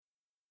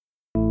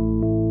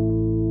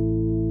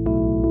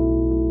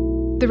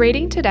The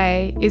reading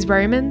today is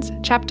Romans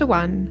chapter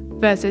 1,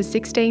 verses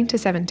 16 to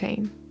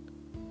 17.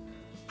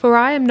 For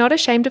I am not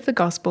ashamed of the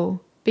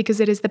gospel, because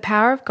it is the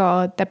power of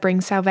God that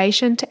brings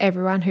salvation to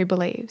everyone who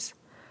believes,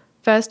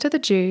 first to the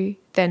Jew,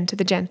 then to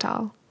the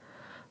Gentile.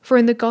 For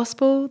in the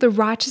gospel the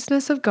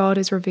righteousness of God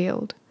is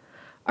revealed,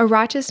 a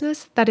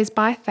righteousness that is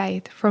by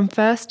faith from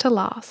first to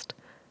last,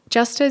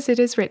 just as it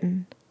is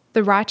written,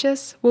 the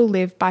righteous will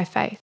live by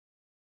faith.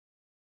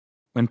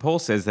 When Paul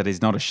says that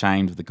he's not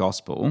ashamed of the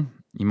gospel,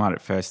 you might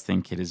at first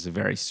think it is a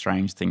very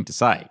strange thing to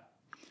say.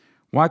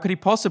 Why could he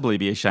possibly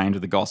be ashamed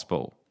of the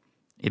gospel?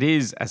 It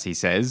is, as he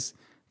says,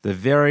 the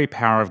very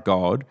power of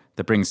God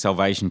that brings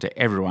salvation to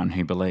everyone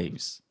who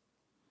believes.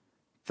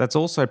 That's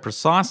also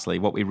precisely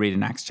what we read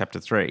in Acts chapter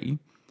 3,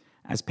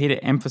 as Peter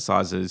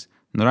emphasises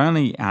not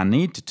only our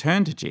need to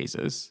turn to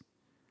Jesus,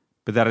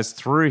 but that it's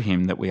through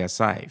him that we are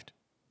saved.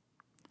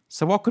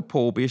 So what could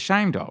Paul be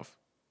ashamed of?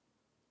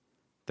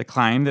 The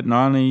claim that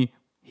not only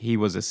he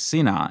was a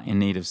sinner in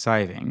need of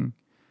saving,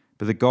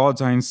 but that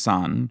God's own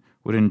Son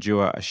would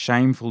endure a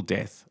shameful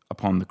death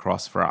upon the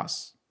cross for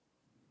us.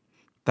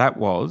 That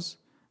was,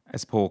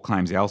 as Paul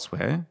claims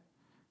elsewhere,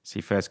 see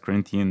 1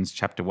 Corinthians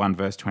chapter 1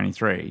 verse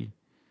 23,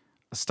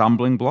 a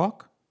stumbling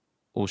block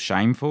or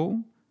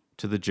shameful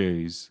to the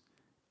Jews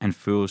and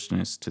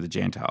foolishness to the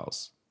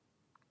Gentiles.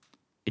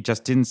 It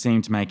just didn't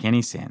seem to make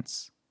any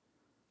sense,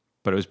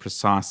 but it was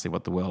precisely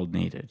what the world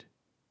needed.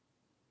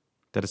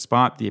 That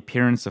despite the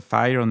appearance of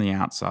failure on the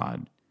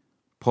outside,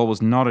 Paul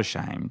was not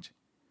ashamed,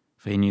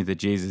 for he knew that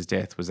Jesus'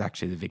 death was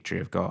actually the victory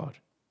of God.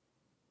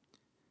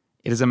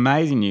 It is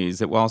amazing news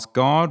that whilst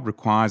God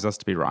requires us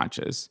to be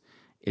righteous,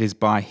 it is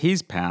by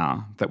his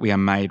power that we are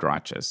made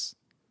righteous.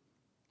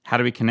 How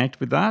do we connect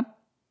with that?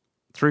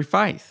 Through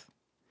faith.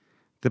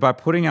 That by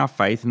putting our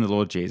faith in the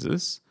Lord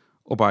Jesus,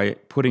 or by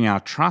putting our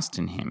trust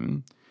in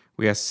him,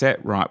 we are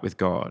set right with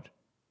God.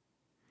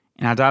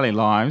 In our daily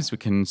lives, we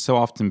can so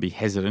often be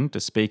hesitant to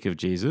speak of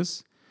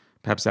Jesus,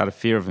 perhaps out of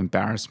fear of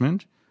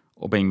embarrassment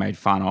or being made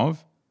fun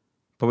of,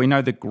 but we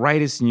know the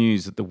greatest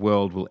news that the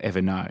world will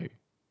ever know.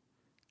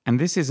 And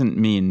this isn't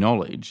mere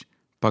knowledge,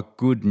 but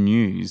good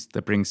news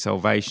that brings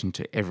salvation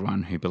to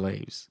everyone who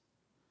believes.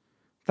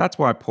 That's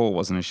why Paul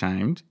wasn't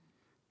ashamed.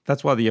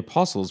 That's why the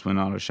apostles were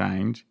not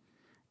ashamed.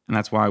 And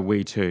that's why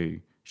we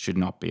too should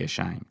not be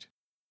ashamed.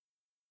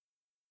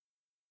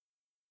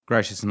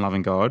 Gracious and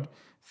loving God,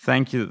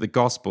 thank you that the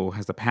gospel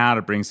has the power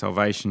to bring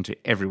salvation to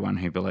everyone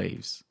who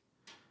believes.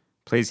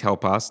 Please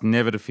help us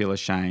never to feel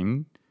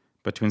ashamed,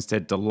 but to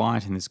instead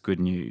delight in this good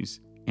news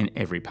in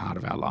every part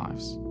of our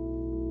lives.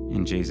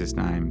 In Jesus'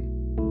 name,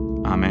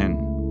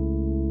 Amen.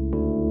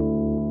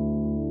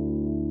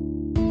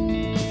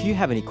 If you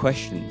have any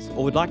questions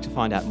or would like to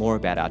find out more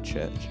about our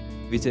church,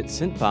 visit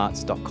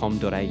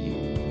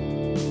stbarts.com.au.